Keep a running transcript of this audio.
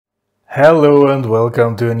Hello and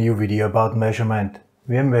welcome to a new video about measurement.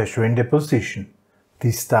 We are measuring the position.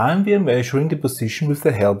 This time we are measuring the position with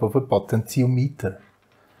the help of a potentiometer.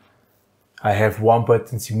 I have one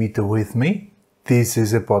potentiometer with me. This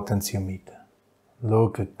is a potentiometer.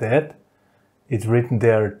 Look at that. It's written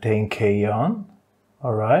there 10K on.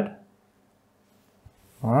 Alright.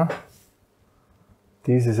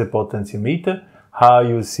 This is a potentiometer. How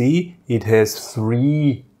you see, it has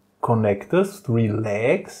three connectors, three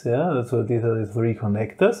legs, so these are the three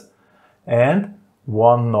connectors, and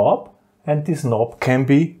one knob, and this knob can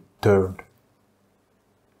be turned.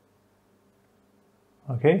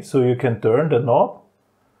 Okay, so you can turn the knob,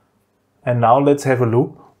 and now let's have a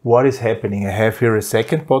look what is happening. I have here a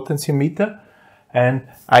second potentiometer, and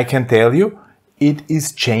I can tell you it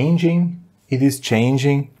is changing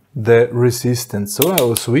the resistance. So I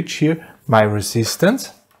will switch here my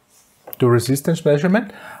resistance to resistance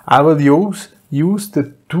measurement. I will use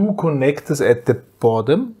the two connectors at the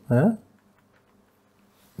bottom,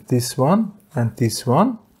 this one and this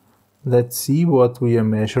one. Let's see what we are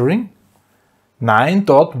measuring.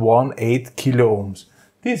 9.18 kilo ohms.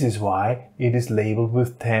 This is why it is labeled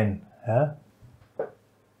with 10.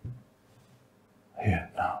 Here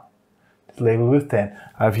now, it's labeled with 10.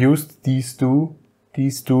 I've used these two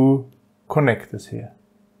connectors here.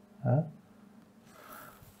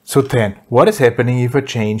 So 10. What is happening if I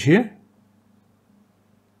change here?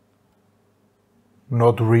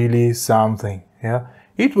 Not really something.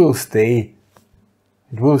 It will stay.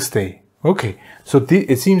 It will stay. Okay. So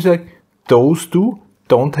it seems like those two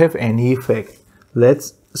don't have any effect.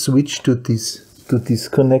 Let's switch to this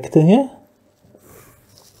connector here.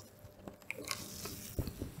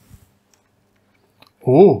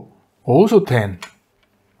 Oh, also 10.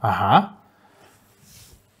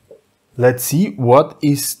 Let's see what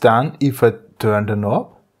is done if I turn the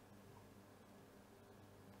knob.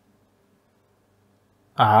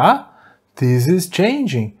 This is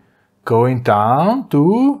changing, going down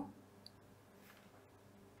to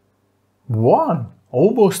 1,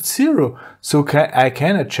 almost 0. So I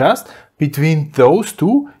can adjust between those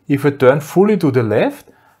two. If I turn fully to the left,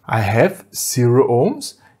 I have 0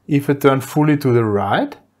 ohms. If I turn fully to the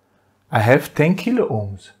right, I have 10 kilo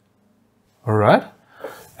ohms. Alright?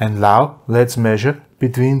 And now let's measure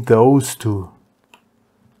between those two.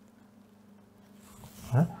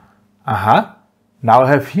 Now I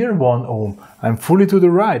have here 1 ohm. I'm fully to the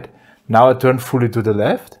right. Now I turn fully to the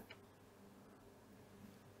left.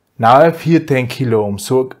 Now I have here 10 kilo ohms.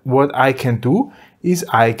 So what I can do is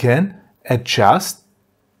I can adjust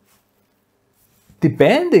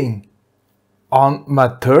depending on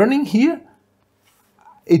my turning here.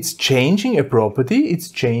 It's changing a property. It's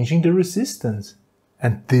changing the resistance.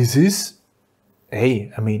 And this is,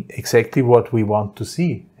 exactly what we want to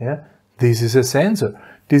see. This is a sensor.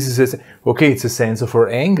 It's a sensor for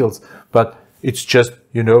angles, but it's just,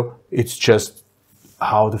 it's just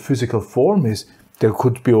how the physical form is. There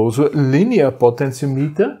could be also a linear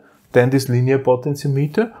potentiometer. Then this linear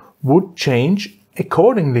potentiometer would change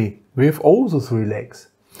accordingly with also 3 legs.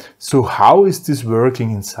 So how is this working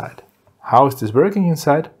inside? How is this working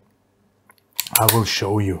inside? I will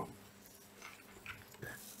show you.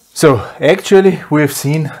 So actually we have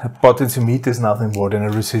seen a potentiometer is nothing more than a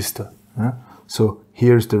resistor. So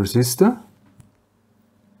here's the resistor.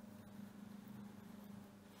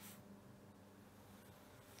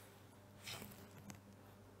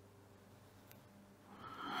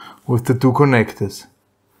 With the two connectors.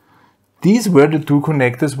 These were the two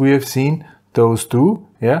connectors we have seen, those two,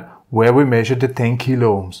 where we measured the 10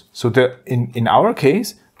 kilo ohms. So in our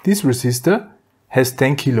case, this resistor has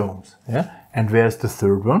 10 kilo ohms. And where's the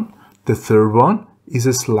third one? The third one is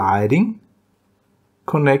a sliding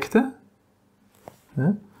connector,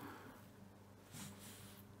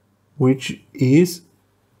 which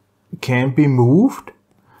can be moved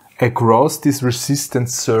across this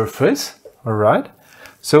resistance surface. Alright?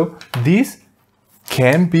 So this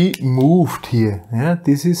can be moved here.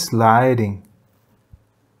 This is sliding.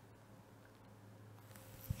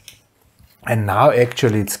 And now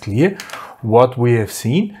actually it's clear what we have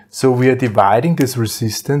seen. So we are dividing this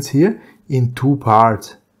resistance here in 2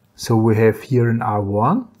 parts. So we have here an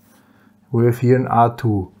R1, we have here an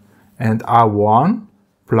R2, and R1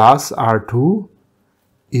 plus R2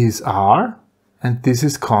 is R, and this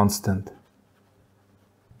is constant.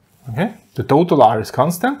 Okay, the total R is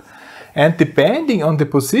constant, and depending on the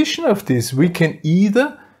position of this, we can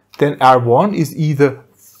then R1 is either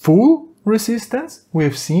full resistance, we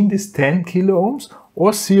have seen this 10 kilo ohms,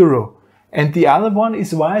 or 0. And the other one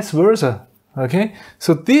is vice versa. Okay,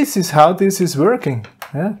 so this is how this is working.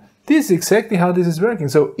 This is exactly how this is working.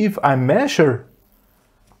 So if I measure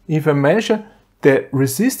if I measure the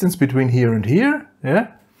resistance between here and here, yeah,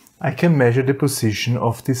 I can measure the position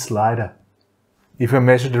of this slider. If I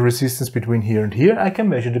measure the resistance between here and here, I can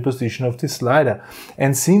measure the position of this slider.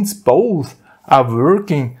 And since both are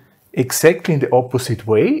working exactly in the opposite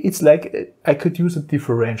way, it's like I could use a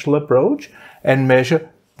differential approach and measure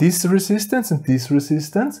this resistance and this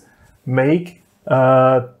resistance, make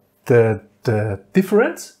the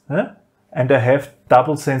difference, and I have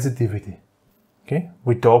double sensitivity. Okay,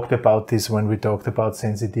 we talked about this when we talked about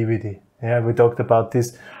sensitivity. Yeah, we talked about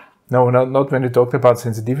this. No, not when we talked about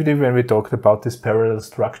sensitivity, when we talked about this parallel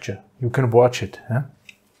structure. You can watch it. Yeah?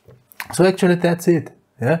 So actually that's it.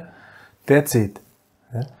 Yeah? That's it.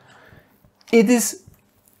 Yeah? It is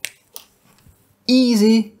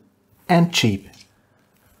easy and cheap.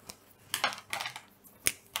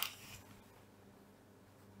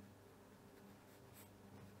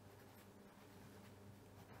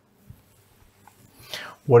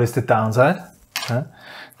 What is the downside? Huh?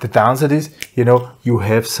 The downside is, you know, you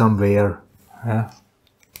have some wear.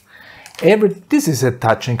 This is a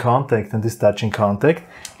touching contact, and this touching contact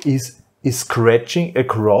is scratching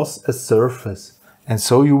across a surface. And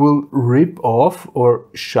so you will rip off or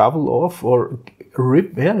shovel off or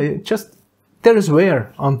rip, there is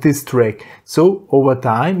wear on this track. So over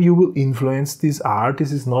time you will influence this R.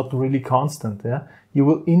 This is not really constant. Yeah? You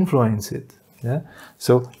will influence it. Yeah?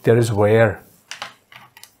 So there is wear.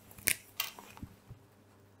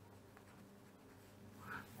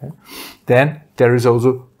 Okay. Then there is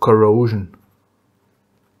also corrosion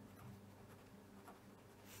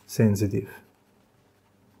sensitive.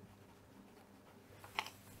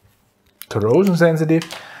 Corrosion sensitive,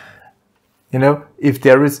 you know, if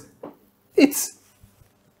there is, it's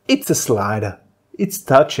a slider, it's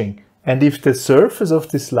touching, and if the surface of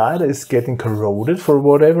the slider is getting corroded for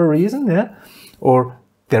whatever reason, yeah, or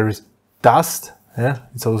there is dust, yeah,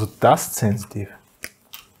 it's also dust sensitive.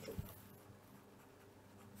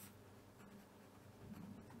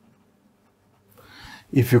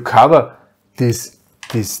 If you cover this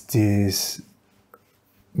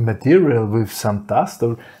material with some dust,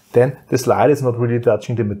 then the slider is not really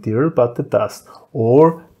touching the material but the dust,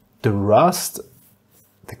 or the rust,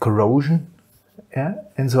 the corrosion, yeah,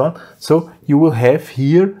 and so on. So you will have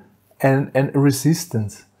here a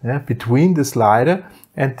resistance, yeah, between the slider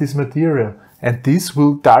and this material, and this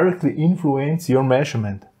will directly influence your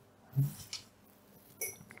measurement.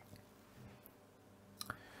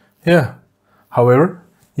 Yeah. However,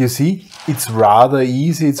 you see, it's rather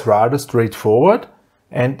easy, it's rather straightforward,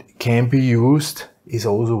 and can be used, is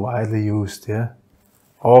also widely used, yeah.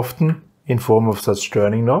 Often in form of such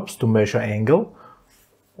turning knobs to measure angle,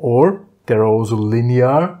 or there are also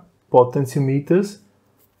linear potentiometers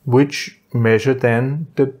which measure then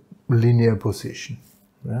the linear position.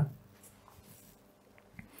 Yeah,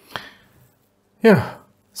 yeah.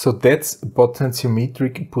 So that's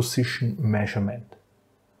potentiometric position measurement.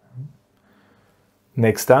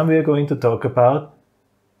 Next time we are going to talk about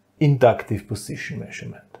inductive position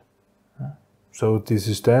measurement. So this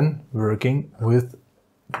is then working with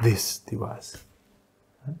this device.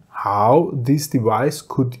 How this device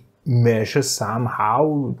could measure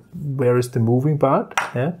somehow where is the moving part,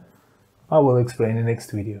 yeah? I will explain in the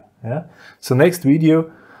next video. Yeah? So next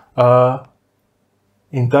video,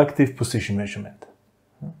 inductive position measurement.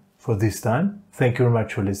 For this time, thank you very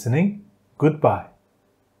much for listening. Goodbye.